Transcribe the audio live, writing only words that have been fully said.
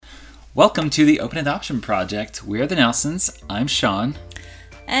Welcome to the Open Adoption Project. We're the Nelsons. I'm Sean.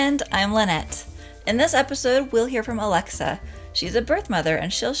 And I'm Lynette. In this episode, we'll hear from Alexa. She's a birth mother,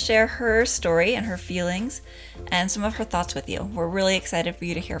 and she'll share her story and her feelings and some of her thoughts with you. We're really excited for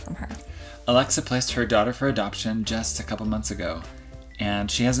you to hear from her. Alexa placed her daughter for adoption just a couple months ago,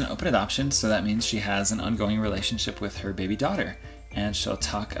 and she has an open adoption, so that means she has an ongoing relationship with her baby daughter, and she'll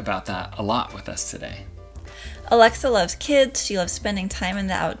talk about that a lot with us today. Alexa loves kids, she loves spending time in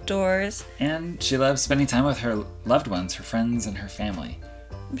the outdoors, and she loves spending time with her loved ones, her friends, and her family.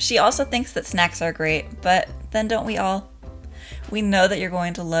 She also thinks that snacks are great, but then don't we all? We know that you're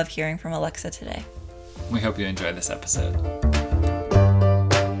going to love hearing from Alexa today. We hope you enjoy this episode.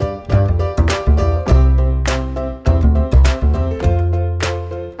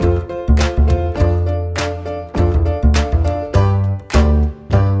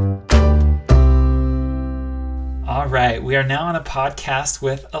 All right, we are now on a podcast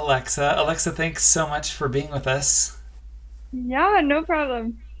with Alexa. Alexa, thanks so much for being with us. Yeah, no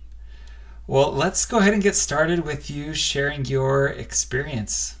problem. Well, let's go ahead and get started with you sharing your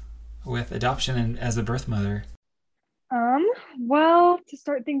experience with adoption and as a birth mother. Well, to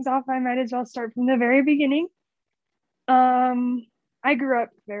start things off, I might as well start from the very beginning. I grew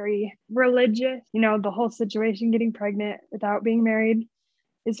up very religious. You know, the whole situation, getting pregnant without being married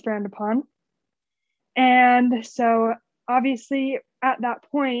is frowned upon. And so obviously at that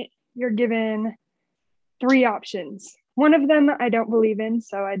point, you're given 3 options. One of them I don't believe in,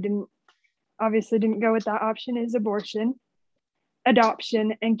 so I didn't go with that option, is abortion,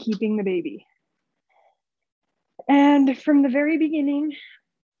 adoption, and keeping the baby. And from the very beginning,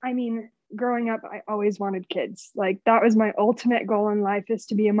 growing up, I always wanted kids. Like, that was my ultimate goal in life, is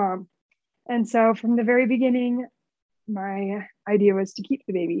to be a mom. And so from the very beginning, my idea was to keep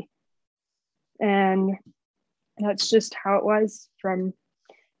the baby. And that's just how it was from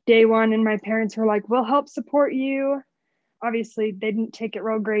day one. And my parents were like, we'll help support you. Obviously, they didn't take it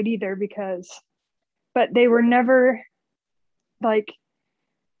real great either, but they were never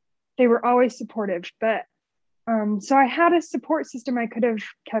they were always supportive. But so I had a support system. I could have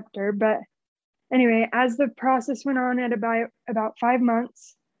kept her. But anyway, as the process went on, at about 5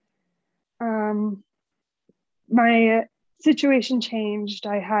 months, my situation changed.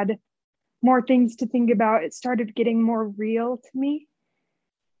 I had more things to think about. It started getting more real to me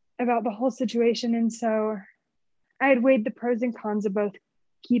about the whole situation. And so I had weighed the pros and cons of both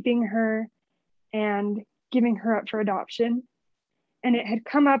keeping her and giving her up for adoption. And it had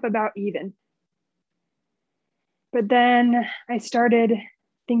come up about even. But then I started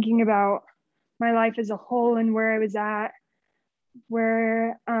thinking about my life as a whole and where I was at,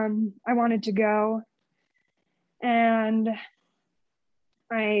 where I wanted to go. And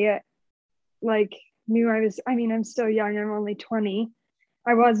I knew I'm still young. I'm only 20.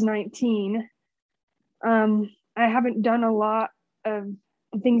 I was 19. I haven't done a lot of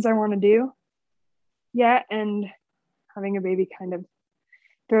the things I want to do yet, and having a baby kind of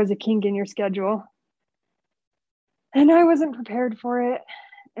throws a kink in your schedule. And I wasn't prepared for it,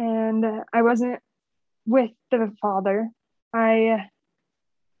 and I wasn't with the father. I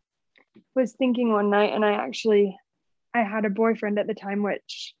was thinking one night, and I had a boyfriend at the time,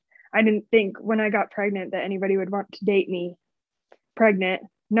 which I didn't think when I got pregnant that anybody would want to date me pregnant.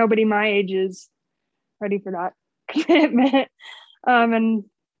 Nobody my age is ready for that commitment. And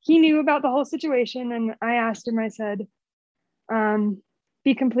he knew about the whole situation. And I asked him, I said,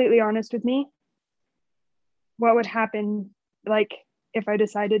 be completely honest with me. What would happen, if I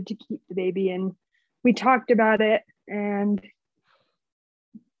decided to keep the baby? And we talked about it. And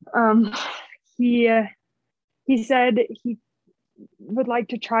he said he would like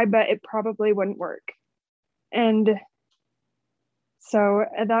to try, but it probably wouldn't work. And so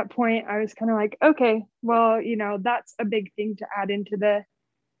at that point, I was kind of like, okay, well, that's a big thing to add into the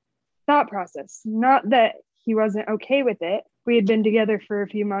thought process. Not that he wasn't okay with it. We had been together for a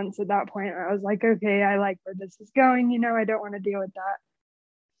few months at that point. I was like, okay, I like where this is going. I don't want to deal with that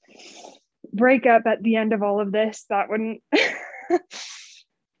breakup at the end of all of this. That wouldn't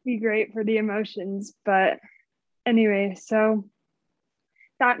be great for the emotions. But anyway, so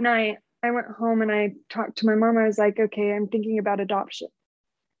that night I went home and I talked to my mom. I was like, okay, I'm thinking about adoption.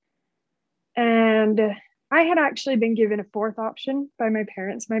 And I had actually been given a 4th option by my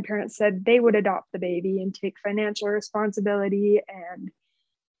parents. My parents said they would adopt the baby and take financial responsibility and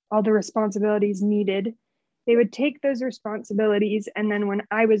all the responsibilities needed. They would take those responsibilities, and then when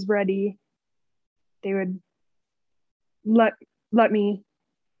I was ready, they would let me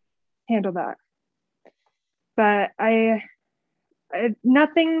handle that. But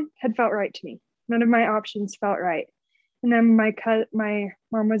nothing had felt right to me. None of my options felt right. And then my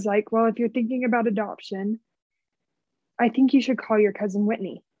mom was like, well, if you're thinking about adoption, I think you should call your cousin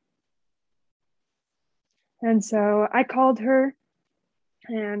Whitney. And so I called her,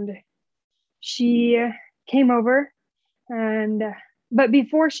 and she came over. But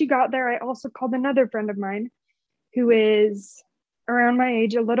before she got there, I also called another friend of mine who is around my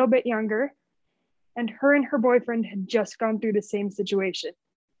age, a little bit younger, and her boyfriend had just gone through the same situation.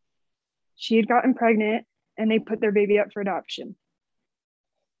 She had gotten pregnant, and they put their baby up for adoption.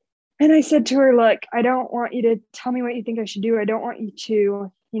 And I said to her, look, I don't want you to tell me what you think I should do. I don't want you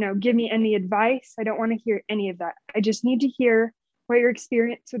to, give me any advice. I don't want to hear any of that. I just need to hear what your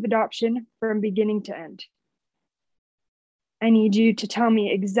experience with adoption from beginning to end. I need you to tell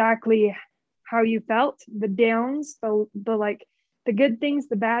me exactly how you felt, the downs, the good things,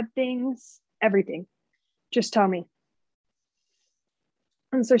 the bad things, everything. Just tell me.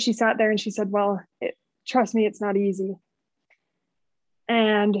 And so she sat there and she said, well, trust me, it's not easy.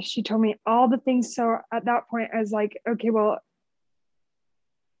 And she told me all the things. So at that point, I was like, okay, well,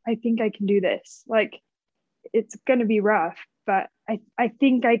 I think I can do this. Like, it's going to be rough, but I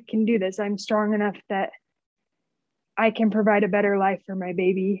think I can do this. I'm strong enough that I can provide a better life for my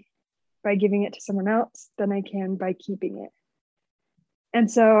baby by giving it to someone else than I can by keeping it. And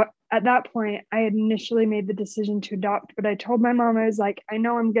so at that point, I had initially made the decision to adopt, but I told my mom, I was like, I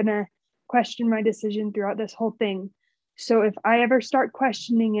know I'm going to question my decision throughout this whole thing. So if I ever start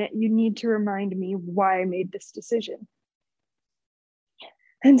questioning it, you need to remind me why I made this decision.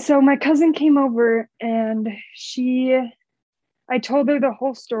 And so my cousin came over, and I told her the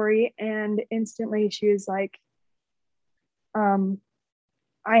whole story, and instantly she was like,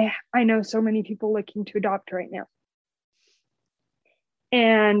 I know so many people looking to adopt right now.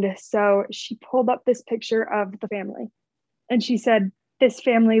 And so she pulled up this picture of the family, and she said, this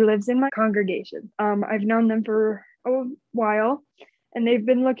family lives in my congregation. I've known them for a while, and they've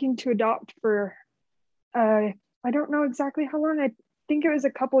been looking to adopt for, I don't know exactly how long. I think it was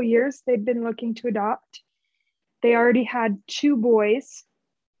a couple years they'd been looking to adopt. They already had 2 boys,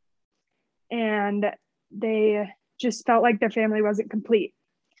 and they just felt like their family wasn't complete.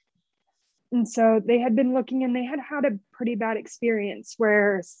 And so they had been looking, and they had had a pretty bad experience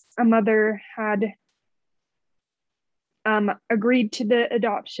where a mother had agreed to the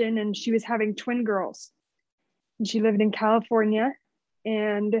adoption, and she was having twin girls. And she lived in California,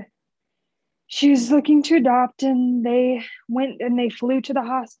 and she was looking to adopt, and they went and they flew to the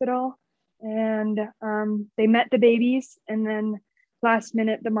hospital, and they met the babies. And then last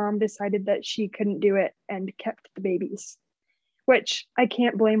minute, the mom decided that she couldn't do it and kept the babies, which I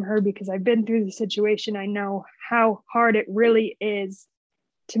can't blame her because I've been through the situation. I know how hard it really is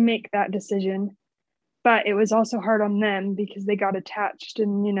to make that decision, but it was also hard on them because they got attached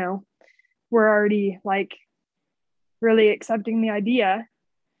and, were already like really accepting the idea.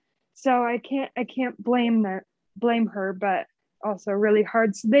 So I can't blame her, but also really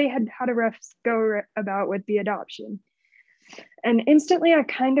hard. So they had a rough go about with the adoption. And instantly I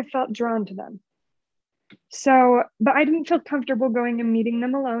kind of felt drawn to them. So, but I didn't feel comfortable going and meeting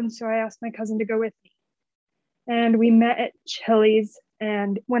them alone. So I asked my cousin to go with me. And we met at Chili's.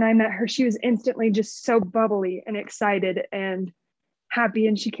 And when I met her, she was instantly just so bubbly and excited and happy.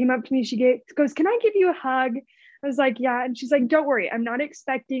 And she came up to me, she goes, can I give you a hug? I was like, yeah. And she's like, don't worry, I'm not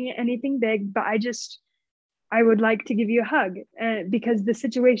expecting anything big, but I would like to give you a hug because the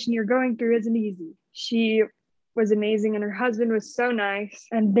situation you're going through isn't easy. She was amazing, and her husband was so nice,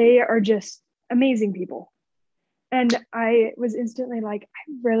 and they are just amazing people. And I was instantly like,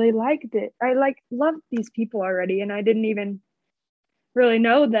 I really liked it. I loved these people already, and I didn't even really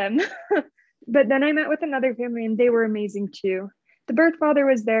know them. But then I met with another family, and they were amazing too. The birth father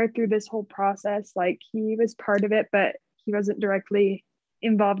was there through this whole process. Like, he was part of it, but he wasn't directly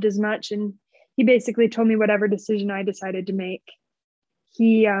involved as much. And he basically told me whatever decision I decided to make,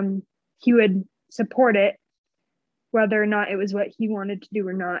 he would support it, whether or not it was what he wanted to do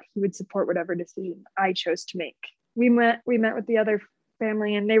or not. He would support whatever decision I chose to make. We met with the other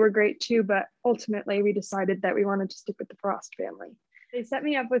family, and they were great too, but ultimately we decided that we wanted to stick with the Frost family. They set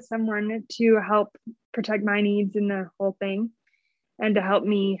me up with someone to help protect my needs in the whole thing, and to help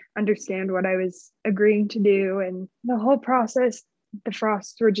me understand what I was agreeing to do. And the whole process, the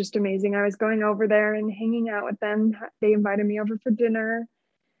Frosts were just amazing. I was going over there and hanging out with them. They invited me over for dinner,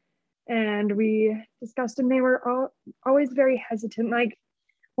 and we discussed, and they were always very hesitant. Like,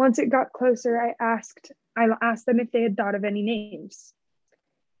 once it got closer, I asked them if they had thought of any names.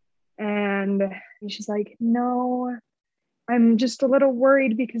 And she's like, no, I'm just a little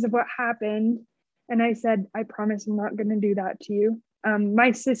worried because of what happened. And I said, I promise I'm not going to do that to you.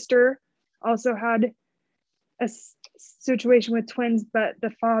 My sister also had a situation with twins, but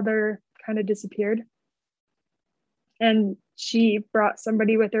the father kind of disappeared. And she brought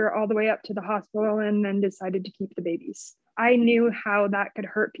somebody with her all the way up to the hospital and then decided to keep the babies. I knew how that could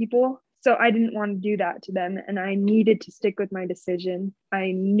hurt people. So I didn't want to do that to them. And I needed to stick with my decision.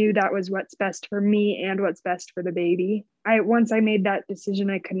 I knew that was what's best for me and what's best for the baby. Once I made that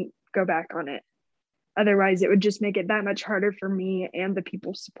decision, I couldn't go back on it. Otherwise, it would just make it that much harder for me and the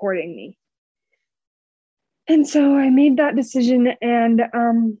people supporting me. And so I made that decision, and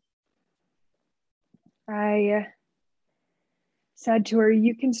I said to her,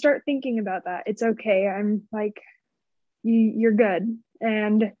 you can start thinking about that. It's okay. I'm like, you're good.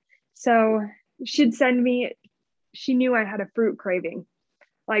 And so she'd send me, she knew I had a fruit craving,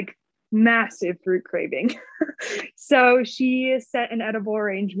 like massive fruit craving. So she sent an edible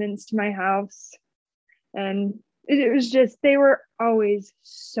arrangements to my house. And it was just, they were always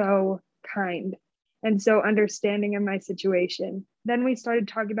so kind and so understanding of my situation. Then we started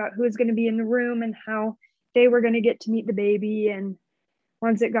talking about who was going to be in the room and how they were going to get to meet the baby. And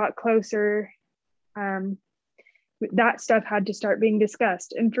once it got closer, that stuff had to start being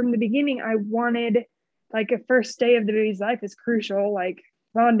discussed. And from the beginning, I wanted, like, a first day of the baby's life is crucial, like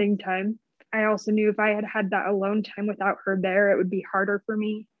bonding time. I also knew if I had had that alone time without her there, it would be harder for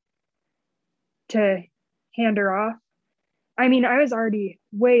me to hand her off. I mean, I was already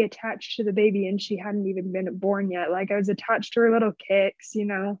way attached to the baby and she hadn't even been born yet. Like, I was attached to her little kicks, you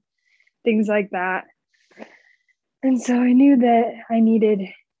know, things like that. And so I knew that I needed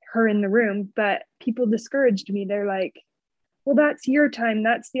her in the room, but people discouraged me. They're like, well, that's your time.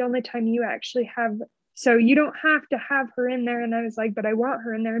 That's the only time you actually have. So you don't have to have her in there. And I was like, but I want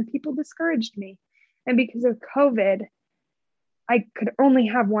her in there. And people discouraged me. And because of COVID, I could only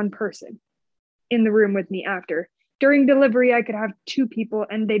have one person in the room with me after. During delivery, I could have two people,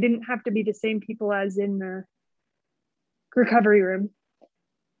 and they didn't have to be the same people as in the recovery room,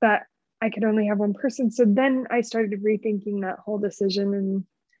 but I could only have one person. So then I started rethinking that whole decision. And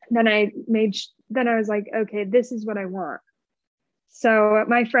then I was like, okay, this is what I want. So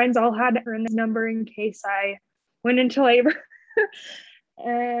my friends all had her in this number in case I went into labor.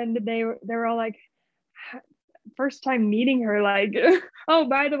 And they were all like, first time meeting her, like, oh,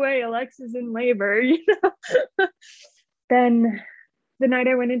 by the way, Alexa's in labor, you know. Then the night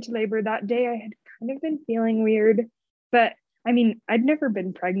I went into labor, that day I had kind of been feeling weird, but I mean, I'd never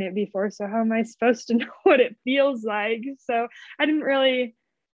been pregnant before, so how am I supposed to know what it feels like? So I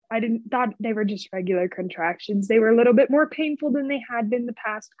thought they were just regular contractions. They were a little bit more painful than they had been the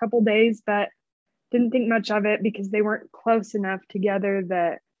past couple days, but didn't think much of it because they weren't close enough together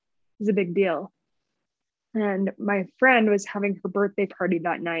that it was a big deal. And my friend was having her birthday party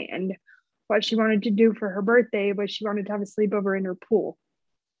that night. And what she wanted to do for her birthday was she wanted to have a sleepover in her pool.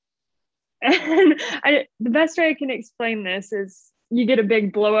 And the best way I can explain this is you get a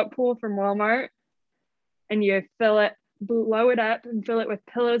big blow up pool from Walmart and you blow it up and fill it with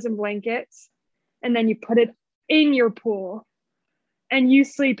pillows and blankets. And then you put it in your pool and you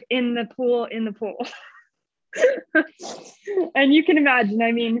sleep in the pool. And you can imagine,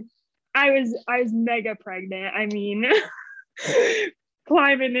 I mean, I was mega pregnant. I mean,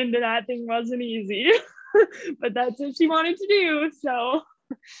 climbing into that thing wasn't easy, but that's what she wanted to do. So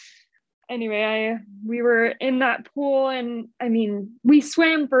anyway, we were in that pool, and I mean, we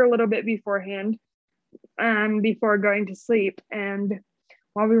swam for a little bit beforehand, before going to sleep. And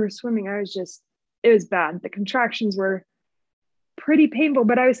while we were swimming, it was bad. The contractions were pretty painful,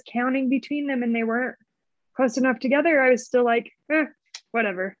 but I was counting between them and they weren't close enough together. I was still like,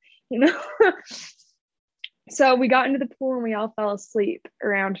 whatever, you know. So we got into the pool and we all fell asleep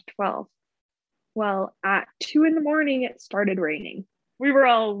around 12. Well, at 2 a.m, it started raining. We were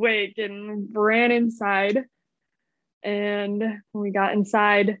all awake and ran inside. And when we got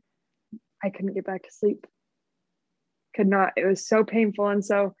inside, I couldn't get back to sleep. Could not. It was so painful. And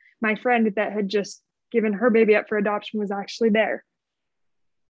so my friend that had just given her baby up for adoption was actually there.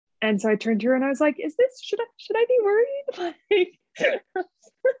 And so I turned to her and I was like, should I be worried? Like,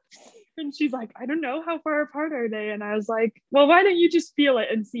 and she's like, I don't know, how far apart are they? And I was like, well, why don't you just feel it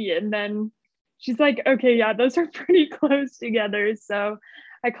and see it? And then she's like, okay, yeah, those are pretty close together. So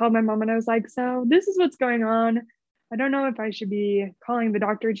I called my mom and I was like, so this is what's going on. I don't know if I should be calling the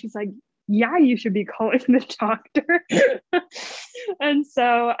doctor. And she's like, yeah, you should be calling the doctor. And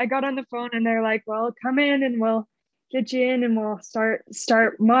so I got on the phone and they're like, well, come in and we'll get you in and we'll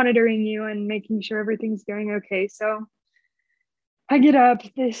start monitoring you and making sure everything's going okay. So I get up.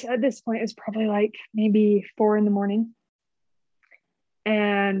 At this point, it's probably like maybe 4 a.m.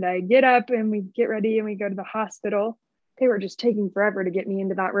 And I get up and we get ready and we go to the hospital. They were just taking forever to get me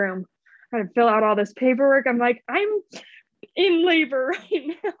into that room. gotta fill out all this paperwork. I'm like, I'm in labor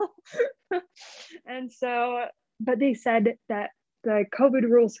right now. And so, but they said that the COVID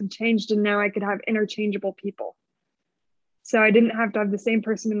rules had changed and now I could have interchangeable people. So I didn't have to have the same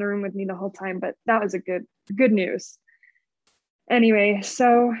person in the room with me the whole time, but that was a good news. Anyway,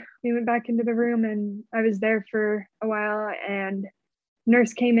 so we went back into the room and I was there for a while, and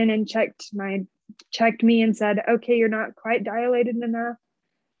nurse came in and checked me and said, okay, you're not quite dilated enough.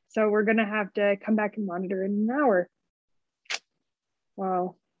 So we're going to have to come back and monitor in an hour.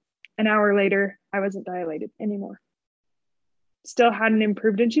 Well, an hour later, I wasn't dilated anymore. Still hadn't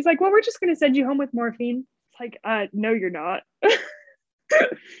improved. And she's like, well, we're just going to send you home with morphine. It's like, no, you're not.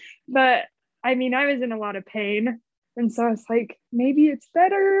 But I mean, I was in a lot of pain. And so I was like, maybe it's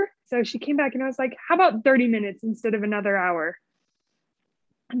better. So she came back and I was like, how about 30 minutes instead of another hour?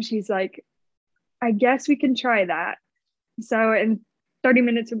 And she's like, I guess we can try that. So in 30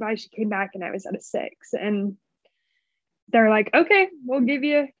 minutes went by, she came back and I was at a 6. And they're like, okay, we'll give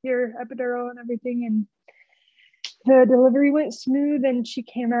you your epidural and everything. And the delivery went smooth and she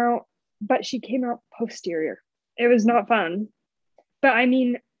came out, but she came out posterior. It was not fun. But I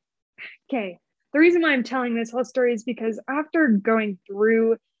mean, okay, the reason why I'm telling this whole story is because after going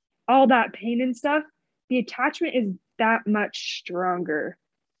through all that pain and stuff, the attachment is that much stronger.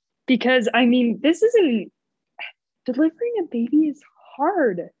 Because I mean, delivering a baby is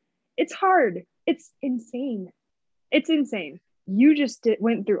hard. It's hard. It's insane. It's insane. You just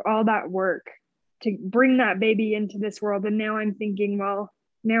went through all that work to bring that baby into this world. And now I'm thinking, well,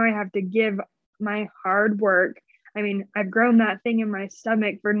 now I have to give my hard work. I mean, I've grown that thing in my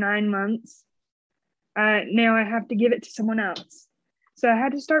stomach for 9 months. Now I have to give it to someone else. So I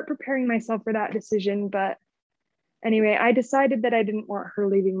had to start preparing myself for that decision. But anyway, I decided that I didn't want her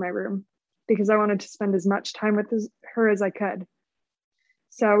leaving my room because I wanted to spend as much time with her as I could.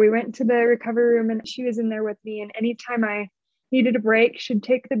 So we went to the recovery room and she was in there with me. And anytime I needed a break, she'd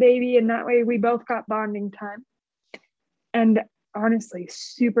take the baby, and that way we both got bonding time. And honestly,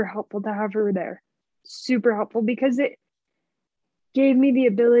 super helpful to have her there. Super helpful because it gave me the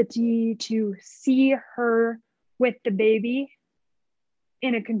ability to see her with the baby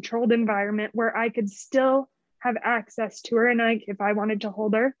in a controlled environment where I could still have access to her. And if I wanted to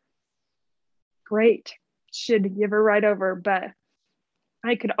hold her, great, should give her right over. But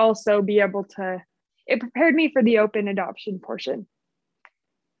I could also be able to, it prepared me for the open adoption portion.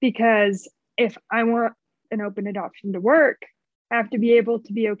 Because if I want an open adoption to work, I have to be able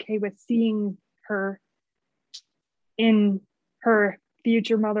to be okay with seeing her in her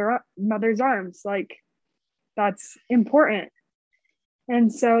future mother's arms. Like, that's important.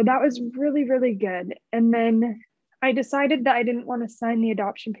 And so that was really, really good. And then I decided that I didn't want to sign the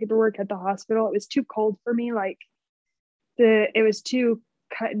adoption paperwork at the hospital. It was too cold for me. Like, it was too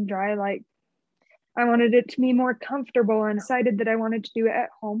cut and dry. Like, I wanted it to be more comfortable, and decided that I wanted to do it at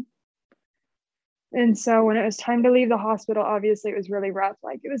home. And so when it was time to leave the hospital, obviously it was really rough.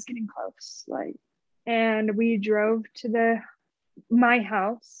 Like, it was getting close. And we drove to my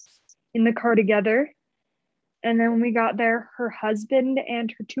house in the car together. And then when we got there, her husband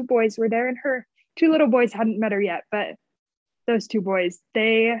and her 2 boys were there, and her 2 little boys hadn't met her yet, but those 2 boys,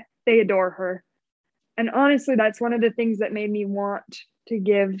 they adore her. And honestly, that's one of the things that made me want to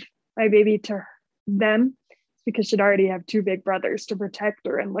give my baby to them, because she'd already have 2 big brothers to protect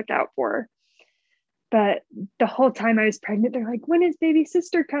her and look out for her. But the whole time I was pregnant, they're like, when is baby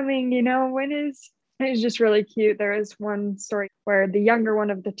sister coming? It was just really cute. There was one story where the younger one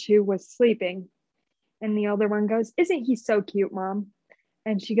of the 2 was sleeping, and the older one goes, isn't he so cute, Mom?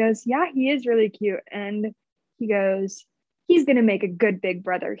 And she goes, yeah, he is really cute. And he goes, he's going to make a good big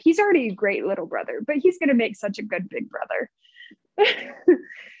brother. He's already a great little brother, but he's going to make such a good big brother.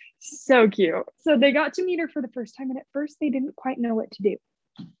 So cute. So they got to meet her for the first time. And at first they didn't quite know what to do.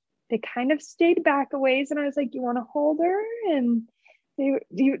 They kind of stayed back a ways. And I was like, you want to hold her? And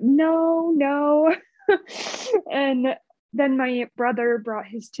no. And then my brother brought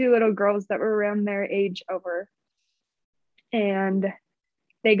his 2 little girls that were around their age over, and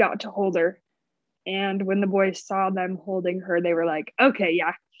they got to hold her. And when the boys saw them holding her, they were like, okay,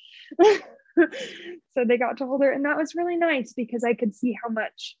 yeah. So they got to hold her, and that was really nice because I could see how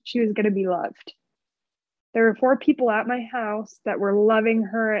much she was going to be loved. There were 4 people at my house that were loving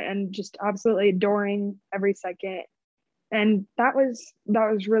her and just absolutely adoring every second. And that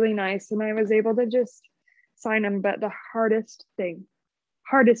was really nice. And I was able to just sign them. But the hardest thing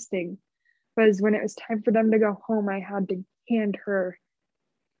was when it was time for them to go home, I had to hand her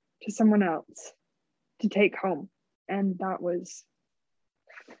to someone else to take home. And that was,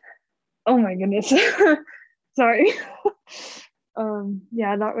 oh my goodness. Sorry.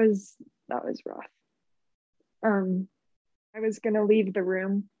 Yeah, that was rough. I was going to leave the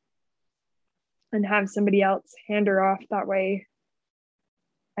room and have somebody else hand her off. That way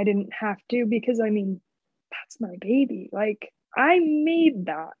I didn't have to, because I mean, that's my baby. Like, I made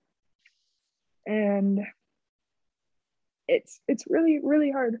that. And it's really,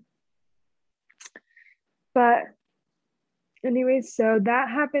 really hard. But anyways, so that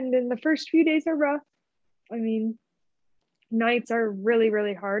happened, and the first few days are rough. I mean, nights are really,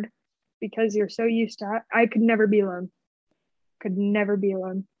 really hard because you're so used to it. I could never be alone. Could never be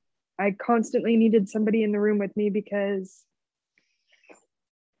alone. I constantly needed somebody in the room with me because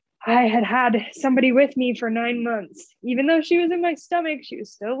I had somebody with me for 9 months. Even though she was in my stomach, she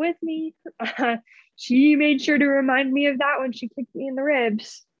was still with me. She made sure to remind me of that when she kicked me in the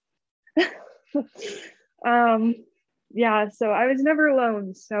ribs. Yeah, so I was never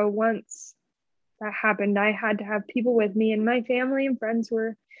alone. So once that happened, I had to have people with me, and my family and friends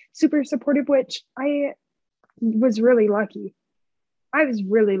were super supportive, which I was really lucky. I was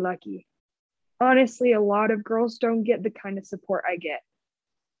really lucky. Honestly, a lot of girls don't get the kind of support I get.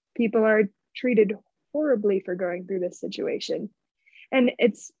 People are treated horribly for going through this situation. And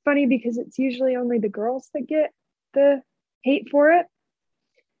it's funny because it's usually only the girls that get the hate for it.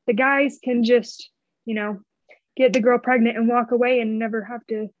 The guys can just, get the girl pregnant and walk away and never have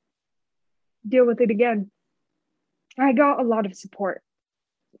to deal with it again. I got a lot of support.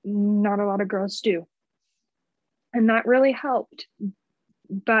 Not a lot of girls do. And that really helped.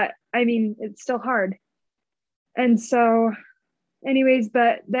 But I mean, it's still hard. And so anyways,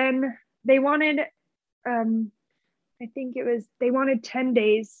 but then they wanted, they wanted 10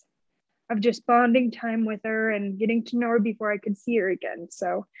 days of just bonding time with her and getting to know her before I could see her again.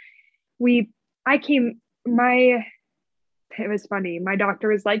 So it was funny. My doctor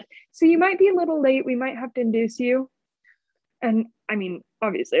was like, so you might be a little late. We might have to induce you. And I mean,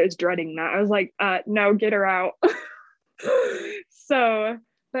 obviously I was dreading that. I was like, no, get her out. So,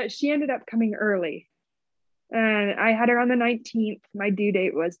 but she ended up coming early. And I had her on the 19th. My due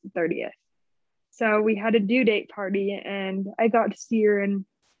date was the 30th. So we had a due date party, and I got to see her. And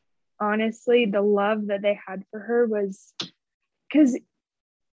honestly, the love that they had for her was, because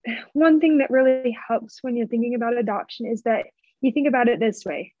one thing that really helps when you're thinking about adoption is that you think about it this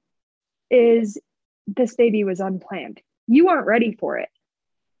way, is this baby was unplanned. You aren't ready for it.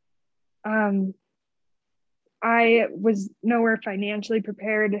 I was nowhere financially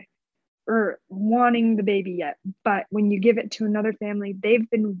prepared or wanting the baby yet, but when you give it to another family, they've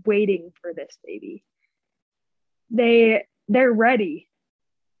been waiting for this baby. They're ready.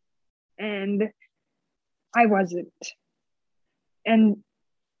 And I wasn't. And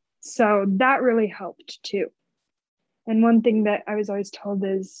so that really helped too. And one thing that I was always told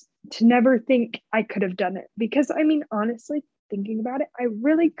is to never think I could have done it, because I mean, honestly, thinking about it, I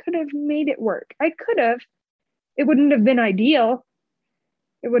really could have made it work. I could have. It wouldn't have been ideal.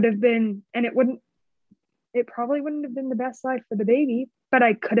 It would have been, and it probably wouldn't have been the best life for the baby, but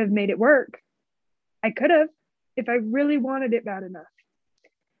I could have made it work. I could have, if I really wanted it bad enough.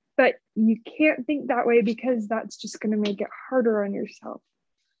 But you can't think that way, because that's just going to make it harder on yourself.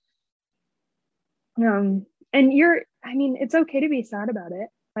 And it's okay to be sad about it.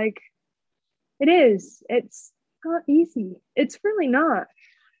 Like, it is. It's not easy. It's really not.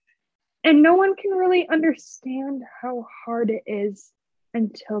 And no one can really understand how hard it is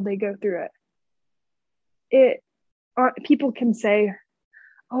until they go through it. People can say,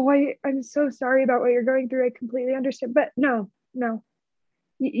 oh, I'm so sorry about what you're going through. I completely understand. But no,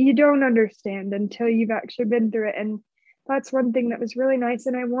 you don't understand until you've actually been through it. And that's one thing that was really nice.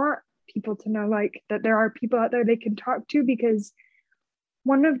 And I want people to know, like, that there are people out there they can talk to, because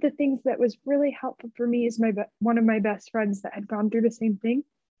one of the things that was really helpful for me is one of my best friends that had gone through the same thing.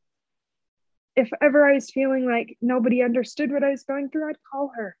 If ever I was feeling like nobody understood what I was going through, I'd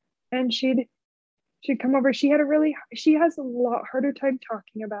call her, and she'd come over. She has a lot harder time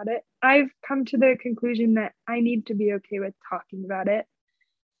talking about it. I've come to the conclusion that I need to be okay with talking about it,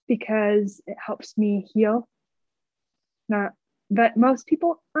 because it helps me heal. But most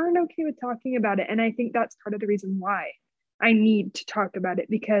people aren't okay with talking about it. And I think that's part of the reason why I need to talk about it,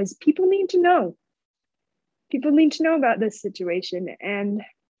 because people need to know. People need to know about this situation. And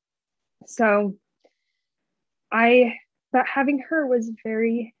so but having her was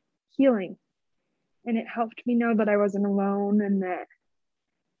very healing, and it helped me know that I wasn't alone and that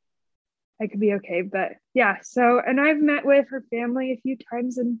I could be okay. But yeah, and I've met with her family a few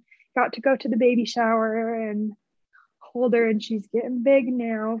times and got to go to the baby shower and hold her, and she's getting big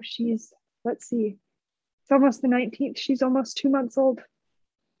now. Let's see, it's almost the 19th. She's almost 2 months old.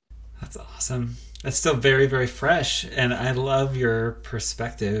 That's awesome. That's still very, very fresh. And I love your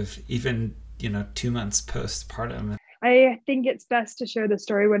perspective, even, 2 months postpartum. I think it's best to share the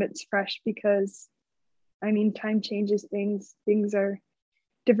story when it's fresh because, time changes things. Things are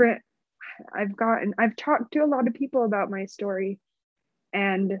different. I've talked to a lot of people about my story.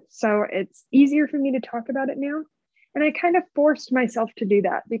 And so it's easier for me to talk about it now. And I kind of forced myself to do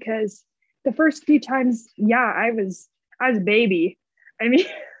that because the first few times, I was a baby.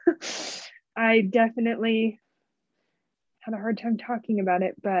 I definitely had a hard time talking about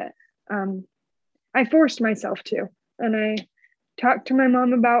it, but I forced myself to. And I talked to my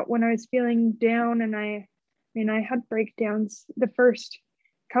mom about when I was feeling down, and I had breakdowns. The first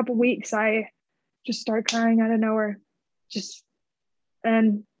couple weeks, I just started crying out of nowhere.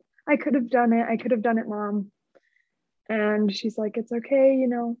 And I could have done it. I could have done it, Mom. And she's like, it's okay,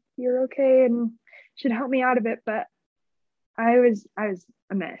 you're okay. And she'd help me out of it. But I was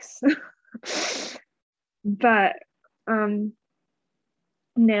a mess. But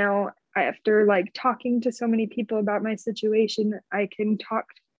now, after talking to so many people about my situation, I can talk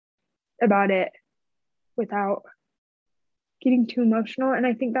about it without getting too emotional. And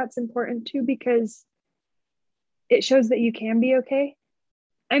I think that's important too, because it shows that you can be okay.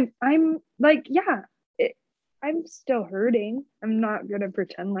 I'm still hurting. I'm not going to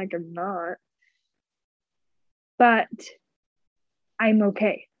pretend like I'm not, but I'm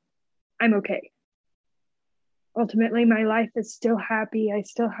okay. I'm okay. Ultimately, my life is still happy. I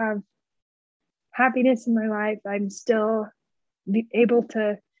still have happiness in my life. I'm still able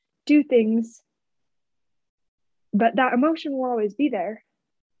to do things, but that emotion will always be there.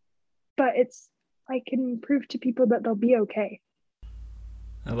 But I can prove to people that they'll be okay.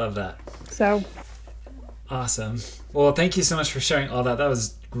 I love that. So awesome. Well, thank you so much for sharing all that. That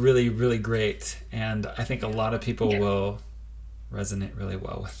was really, really great. And I think a lot of people will resonate really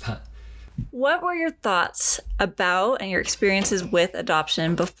well with that. What were your thoughts about and your experiences with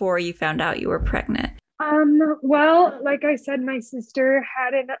adoption before you found out you were pregnant? Well, like I said, my sister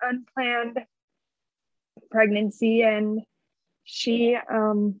had an unplanned pregnancy, and she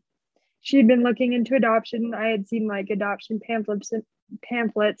had been looking into adoption. I had seen adoption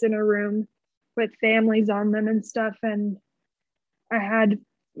pamphlets in a room with families on them and stuff, and I had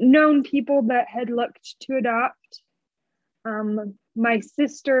known people that had looked to adopt. My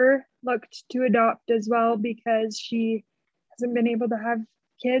sister looked to adopt as well because she hasn't been able to have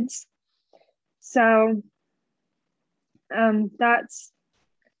kids. So that's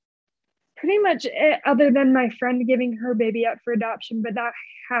pretty much it, other than my friend giving her baby up for adoption, but that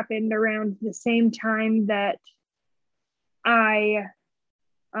happened around the same time that I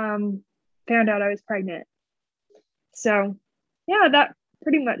found out I was pregnant. So yeah, that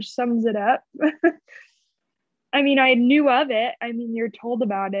pretty much sums it up. I knew of it. You're told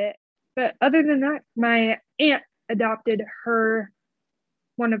about it. But other than that, my aunt adopted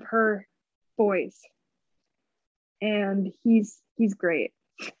one of her boys. And he's great.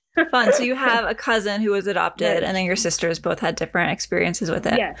 Fun. So you have a cousin who was adopted, and then your sisters both had different experiences with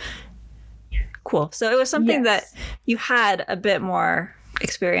it. Yes. Cool. So it was something that you had a bit more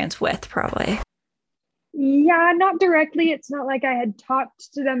experience with, probably. Yeah, not directly. It's not like I had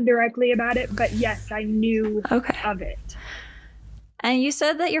talked to them directly about it, but yes, I knew of it. And you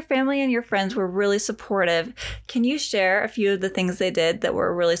said that your family and your friends were really supportive. Can you share a few of the things they did that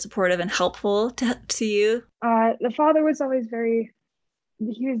were really supportive and helpful to you? The father was always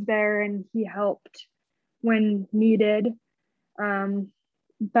he was there and he helped when needed.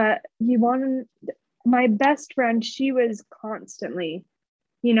 But my best friend, she was constantly,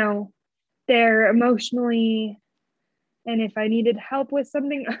 there emotionally. And if I needed help with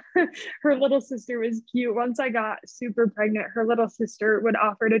something, her little sister was cute. Once I got super pregnant, her little sister would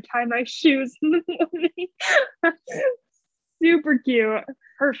offer to tie my shoes in the morning. Super cute.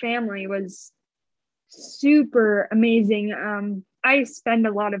 Her family was super amazing. I spend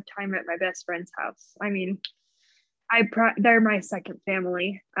a lot of time at my best friend's house. They're my second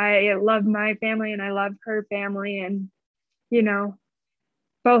family. I love my family and I love her family, and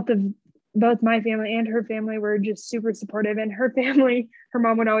both my family and her family were just super supportive. And her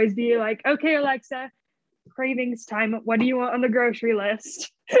mom would always be like, okay, Alexa, cravings time. What do you want on the grocery list?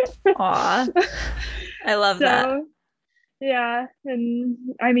 Aw, I love that. Yeah.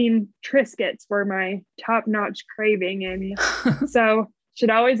 And Triscuits were my top-notch craving. And so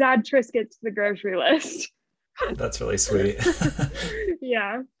should always add Triscuits to the grocery list. That's really sweet.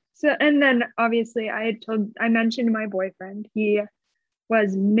 Yeah. So, and then obviously I mentioned my boyfriend. He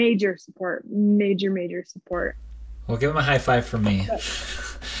was major support. Well, give him a high five from me.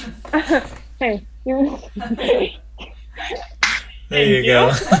 Hey. There you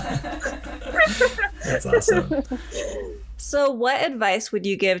go. That's awesome. So, what advice would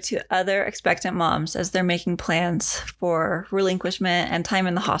you give to other expectant moms as they're making plans for relinquishment and time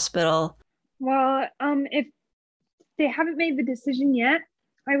in the hospital? Well, if they haven't made the decision yet,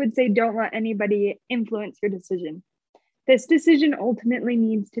 I would say don't let anybody influence your decision. This decision ultimately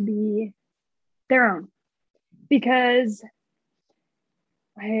needs to be their own, because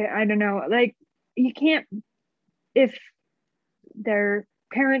I don't know, like, you can't, if their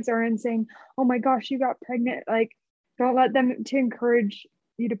parents are in saying, oh my gosh, you got pregnant, like, don't let them to encourage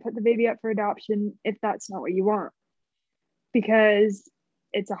you to put the baby up for adoption if that's not what you want, because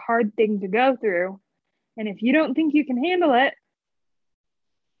it's a hard thing to go through. And if you don't think you can handle it,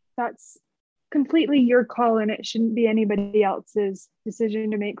 that's completely your call, and it shouldn't be anybody else's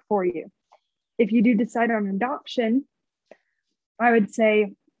decision to make for you. If you do decide on adoption, I would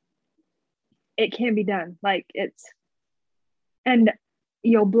say it can be done. Like, and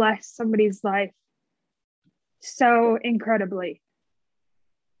you'll bless somebody's life so incredibly.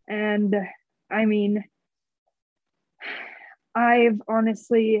 And I mean, I've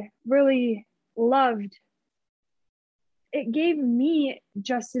honestly really loved it. Gave me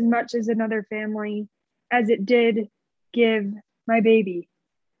just as much as another family as it did give my baby.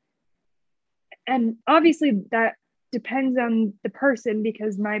 And obviously that depends on the person,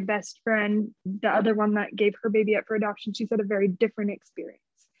 because my best friend, the other one that gave her baby up for adoption, she's had a very different experience.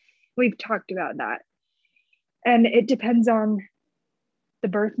 We've talked about that. And it depends on the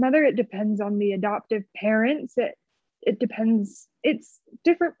birth mother. It depends on the adoptive parents. It depends. It's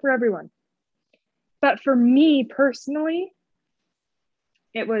different for everyone. But for me personally,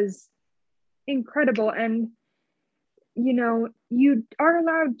 it was incredible. And, you know, you are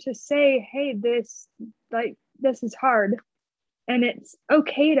allowed to say, hey, this is hard, and it's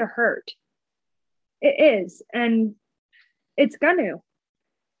okay to hurt. It is, and it's gonna.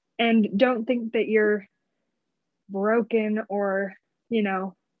 And don't think that you're broken or, you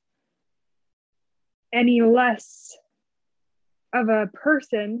know, any less of a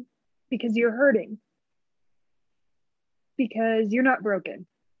person because you're hurting. Because you're not broken.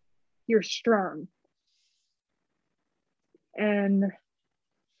 You're strong. And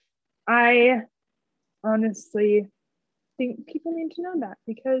I honestly think people need to know that,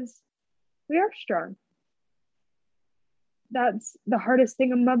 because we are strong. That's the hardest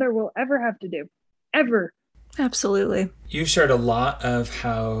thing a mother will ever have to do. Ever. Absolutely. You've shared a lot of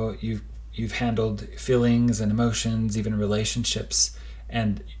how you've handled feelings and emotions, even relationships,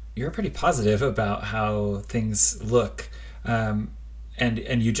 and you're pretty positive about how things look. And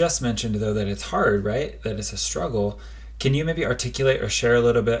you just mentioned, though, that it's hard, right? That it's a struggle. Can you maybe articulate or share a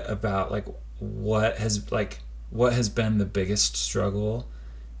little bit about what has been the biggest struggle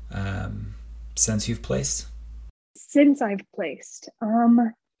since you've placed? Since I've placed,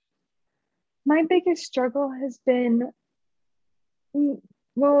 my biggest struggle has been,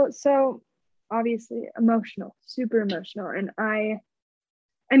 well, so obviously emotional, super emotional. And I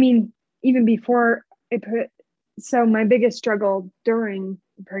mean, even before so my biggest struggle during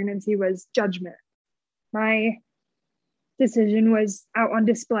pregnancy was judgment. My decision was out on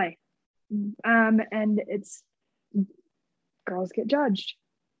display. And it's, girls get judged.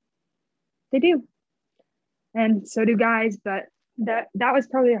 They do. And so do guys, but that was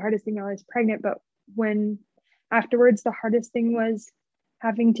probably the hardest thing while I was pregnant. But when afterwards, the hardest thing was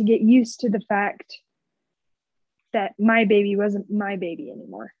having to get used to the fact that my baby wasn't my baby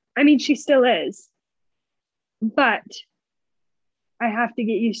anymore. I mean, she still is, but I have to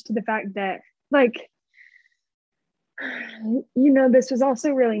get used to the fact that, like, you know, this was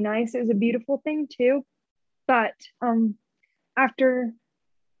also really nice. It was a beautiful thing too. But after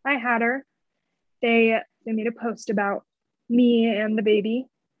I had her, they made a post about me and the baby.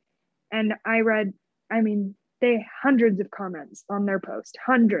 And I read, they hundreds of comments on their post,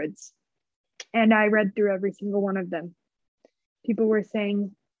 hundreds. And I read through every single one of them. People were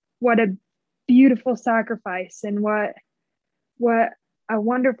saying what a beautiful sacrifice and what a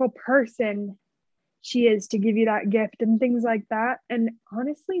wonderful person she is to give you that gift and things like that. And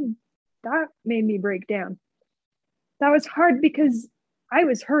honestly, that made me break down. That was hard because I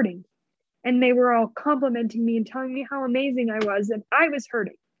was hurting. And they were all complimenting me and telling me how amazing I was, and I was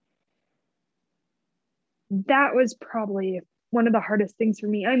hurting. That was probably one of the hardest things for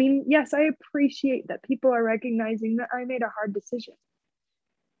me. I mean, yes, I appreciate that people are recognizing that I made a hard decision.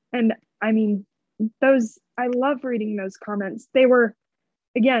 And I mean, I love reading those comments. They were,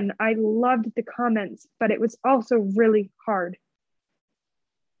 again, I loved the comments, but it was also really hard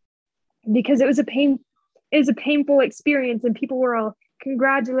because it was a painful experience, and people were all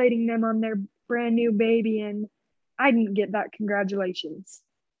congratulating them on their brand new baby, and I didn't get that congratulations.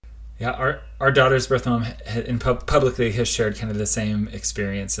 Yeah, our daughter's birth mom publicly has shared kind of the same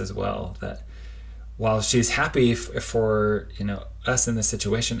experience as well. That while she's happy for us in this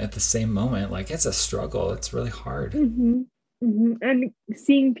situation, at the same moment, like it's a struggle. It's really hard. Mm-hmm. Mm-hmm. And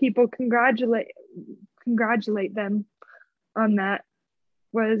seeing people congratulate them on that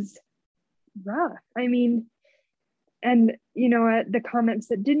was rough. I mean, and the comments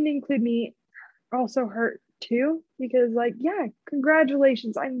that didn't include me also hurt too, because like, yeah,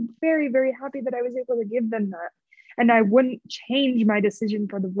 congratulations. I'm very, very happy that I was able to give them that. And I wouldn't change my decision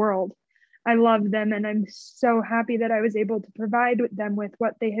for the world. I love them, and I'm so happy that I was able to provide them with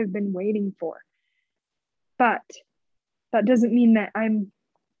what they have been waiting for. But that doesn't mean that I'm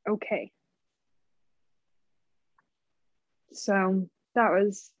okay. So that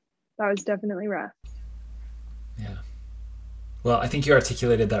was definitely rough. Yeah. Well, I think you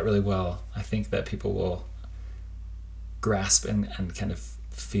articulated that really well. I think that people will grasp and kind of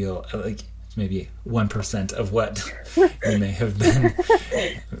feel like maybe 1% of what you may have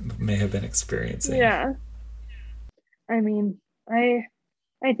been experiencing. Yeah. I mean, I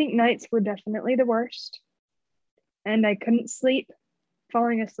think nights were definitely the worst, and I couldn't sleep.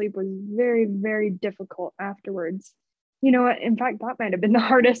 Falling asleep was very, very difficult afterwards. You know what? In fact, that might have been the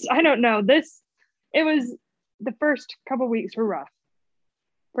hardest. I don't know. It was the first couple of weeks were rough.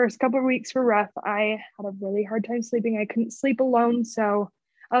 I had a really hard time sleeping. I couldn't sleep alone. So,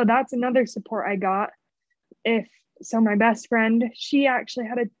 that's another support I got. My best friend, she actually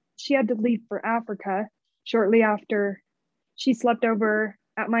had to leave for Africa shortly after. She slept over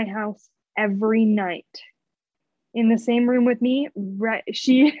at my house every night in the same room with me. Right.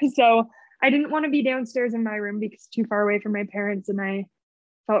 So I didn't want to be downstairs in my room because it's too far away from my parents, and I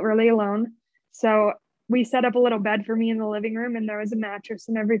felt really alone. So we set up a little bed for me in the living room, and there was a mattress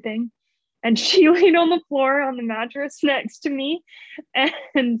and everything. And she laid on the floor on the mattress next to me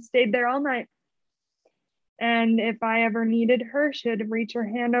and stayed there all night. And if I ever needed her, she'd reach her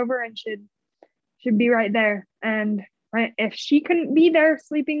hand over and she'd be right there. And if she couldn't be there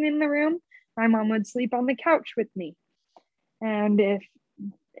sleeping in the room, my mom would sleep on the couch with me. And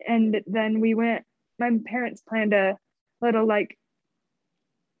then my parents planned a little like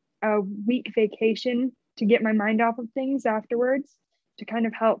a week vacation to get my mind off of things afterwards, to kind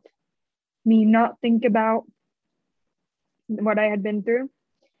of help me not think about what I had been through.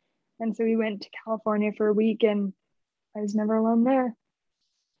 And so we went to California for a week, and I was never alone there.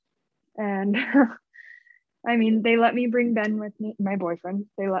 And I mean, they let me bring Ben with me, my boyfriend.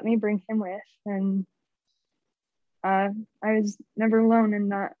 They let me bring him with, and I was never alone in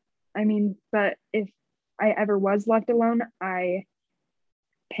that. I mean, but if I ever was left alone, I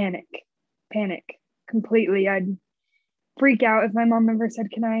panic completely. I'd freak out if my mom ever said,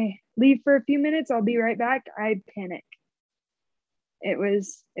 "Can I leave for a few minutes? I'll be right back." I'd panic. It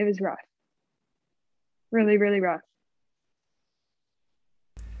was rough. Really, really rough.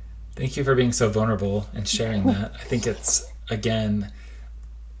 Thank you for being so vulnerable and sharing that. I think it's, again,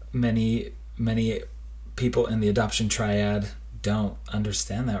 many people in the adoption triad don't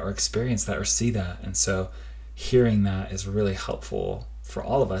understand that or experience that or see that. And so hearing that is really helpful for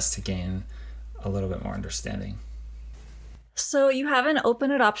all of us to gain a little bit more understanding. So you have an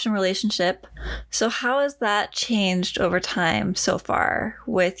open adoption relationship. So how has that changed over time so far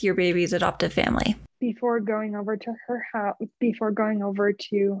with your baby's adoptive family? Before going over to her house, before going over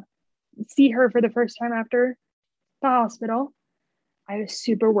to see her for the first time after the hospital, I was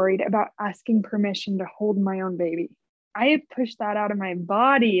super worried about asking permission to hold my own baby. I had pushed that out of my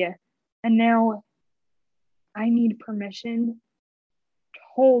body, and now I need permission to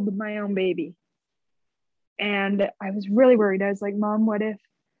hold my own baby. And I was really worried. I was like, "Mom, what if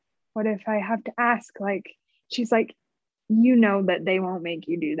I have to ask?" Like, she's like, "You know that they won't make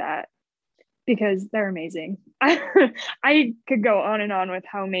you do that because they're amazing." I could go on and on with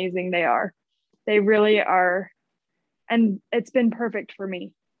how amazing they are. They really are. And it's been perfect for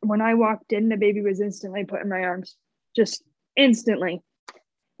me. When I walked in, the baby was instantly put in my arms, just instantly.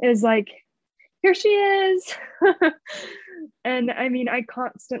 It was like, "Here she is." And I mean, I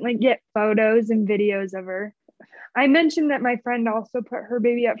constantly get photos and videos of her. I mentioned that my friend also put her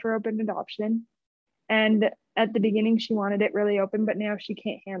baby up for open adoption. And at the beginning, she wanted it really open, but now she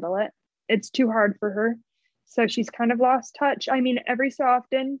can't handle it. It's too hard for her. So she's kind of lost touch. I mean, every so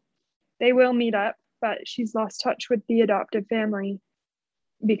often they will meet up, but she's lost touch with the adoptive family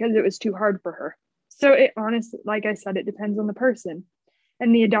because it was too hard for her. So it honestly, like I said, it depends on the person.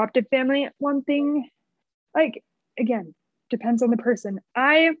 And the adoptive family, one thing, like, again, depends on the person.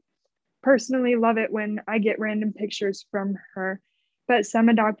 I personally love it when I get random pictures from her, but some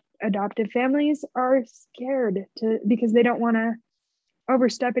adoptive families are scared because they don't want to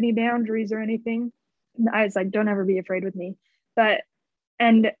overstep any boundaries or anything. And I was like, don't ever be afraid with me.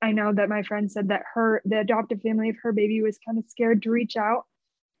 And I know that my friend said that the adoptive family of her baby was kind of scared to reach out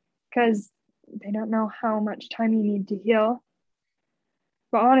because they don't know how much time you need to heal.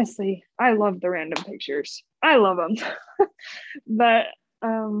 But honestly, I love the random pictures. I love them. But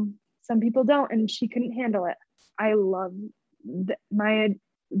some people don't, and she couldn't handle it. I love my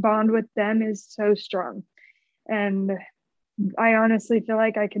bond with them is so strong. And I honestly feel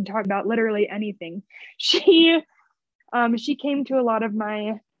like I can talk about literally anything. She came to a lot of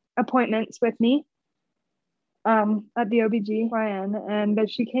my appointments with me at the OBGYN, and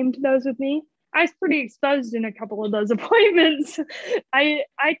she came to those with me. I was pretty exposed in a couple of those appointments. I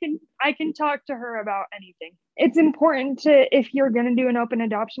can talk to her about anything. It's important to, if you're going to do an open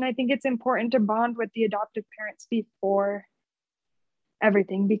adoption, I think it's important to bond with the adoptive parents before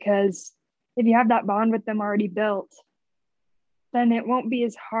everything, because if you have that bond with them already built, then it won't be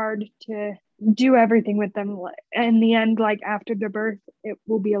as hard to do everything with them. In the end, like after the birth, it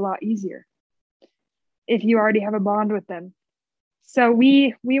will be a lot easier if you already have a bond with them. So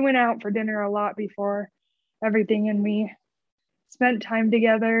we went out for dinner a lot before everything, and we spent time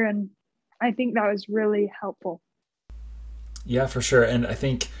together, and I think that was really helpful. Yeah, for sure. And I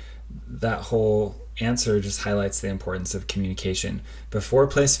think that whole answer just highlights the importance of communication before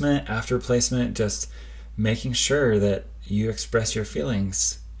placement, after placement, just making sure that you express your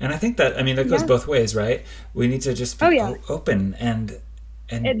feelings. And I think that, I mean, that goes both ways, right? We need to just be open and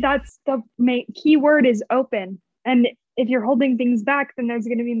that's the key word is open. And if you're holding things back, then there's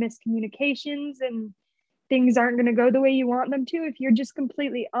going to be miscommunications and things aren't going to go the way you want them to. If you're just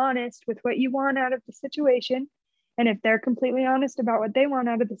completely honest with what you want out of the situation, and if they're completely honest about what they want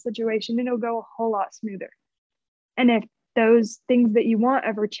out of the situation, it'll go a whole lot smoother. And if those things that you want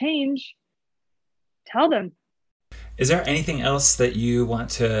ever change, tell them. Is there anything else that you want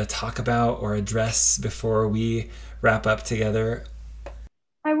to talk about or address before we wrap up together?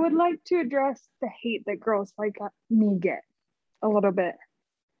 I would like to address the hate that girls like me get a little bit.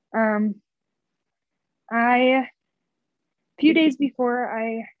 A few days before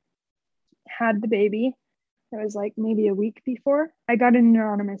I had the baby, it was like maybe a week before, I got an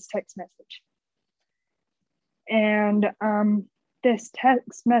anonymous text message. And this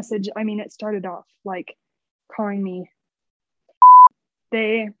text message, I mean, it started off like calling me.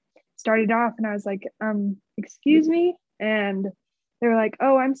 They started off and I was like, excuse me. And they were like,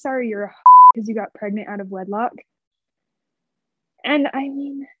 oh, I'm sorry you're a because you got pregnant out of wedlock. And I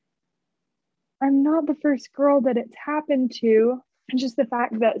mean, I'm not the first girl that it's happened to. And just the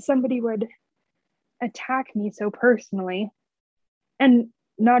fact that somebody would attack me so personally and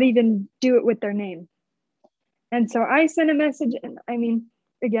not even do it with their name. And so I sent a message, and I mean,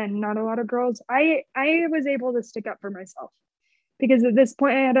 again, not a lot of girls. I was able to stick up for myself because at this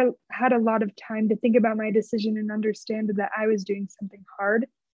point I had a lot of time to think about my decision and understand that I was doing something hard.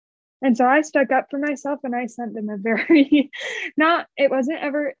 And so I stuck up for myself, and I sent them a very I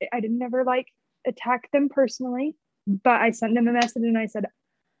didn't ever like attack them personally, but I sent them a message and I said,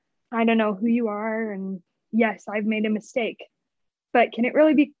 I don't know who you are. And yes, I've made a mistake, but can it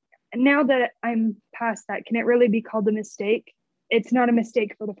really be, now that I'm past that, can it really be called a mistake? It's not a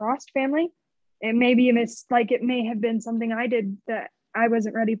mistake for the Frost family. It may be it may have been something I did that I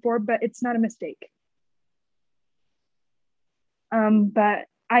wasn't ready for, but it's not a mistake. But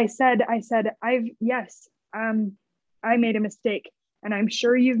I said, I made a mistake, and I'm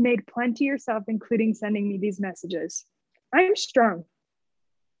sure you've made plenty yourself, including sending me these messages. I'm strong.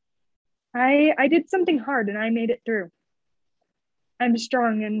 I did something hard and I made it through. I'm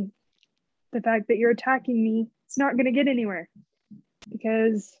strong, and the fact that you're attacking me, it's not going to get anywhere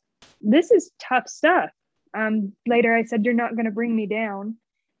because this is tough stuff. Later I said, you're not going to bring me down.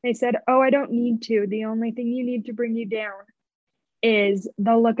 They said, oh, I don't need to. The only thing you need to bring you down is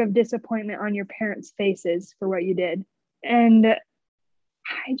the look of disappointment on your parents' faces for what you did. And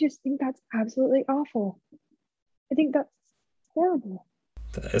I just think that's absolutely awful. I think that's horrible.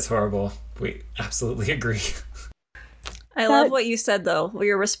 That is horrible. We absolutely agree. I love what you said, though,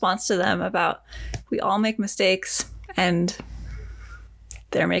 your response to them about we all make mistakes, and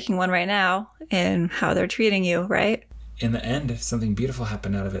they're making one right now in how they're treating you, right? In the end, something beautiful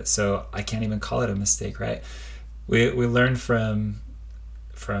happened out of it, so I can't even call it a mistake, right? We learn from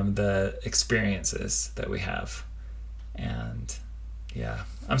the experiences that we have. And yeah,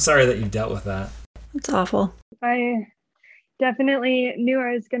 I'm sorry that you dealt with that. It's awful. I definitely knew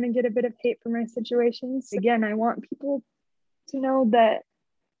I was going to get a bit of hate for my situations. Again, I want people to know that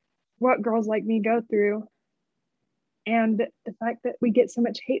what girls like me go through, and the fact that we get so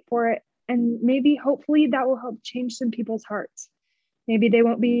much hate for it, and maybe hopefully that will help change some people's hearts, maybe they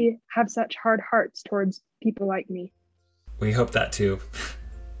won't have such hard hearts towards people like me. We hope that too.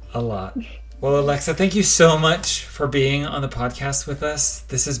 A lot. Well, Alexa, thank you so much for being on the podcast with us.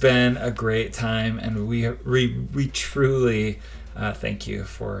 This has been a great time, and we truly thank you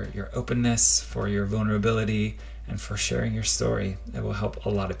for your openness, for your vulnerability, and for sharing your story. It will help a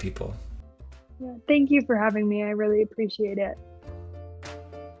lot of people. Yeah, thank you for having me. I really appreciate it.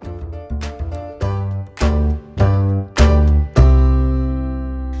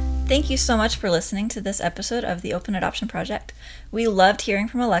 Thank you so much for listening to this episode of the Open Adoption Project. We loved hearing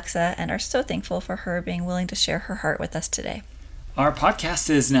from Alexa and are so thankful for her being willing to share her heart with us today. Our podcast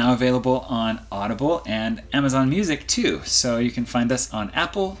is now available on Audible and Amazon Music too, so you can find us on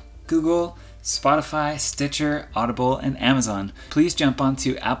Apple, Google, Spotify, Stitcher, Audible, and Amazon. Please jump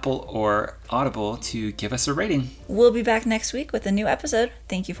onto Apple or Audible to give us a rating. We'll be back next week with a new episode.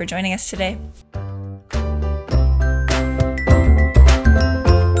 Thank you for joining us today.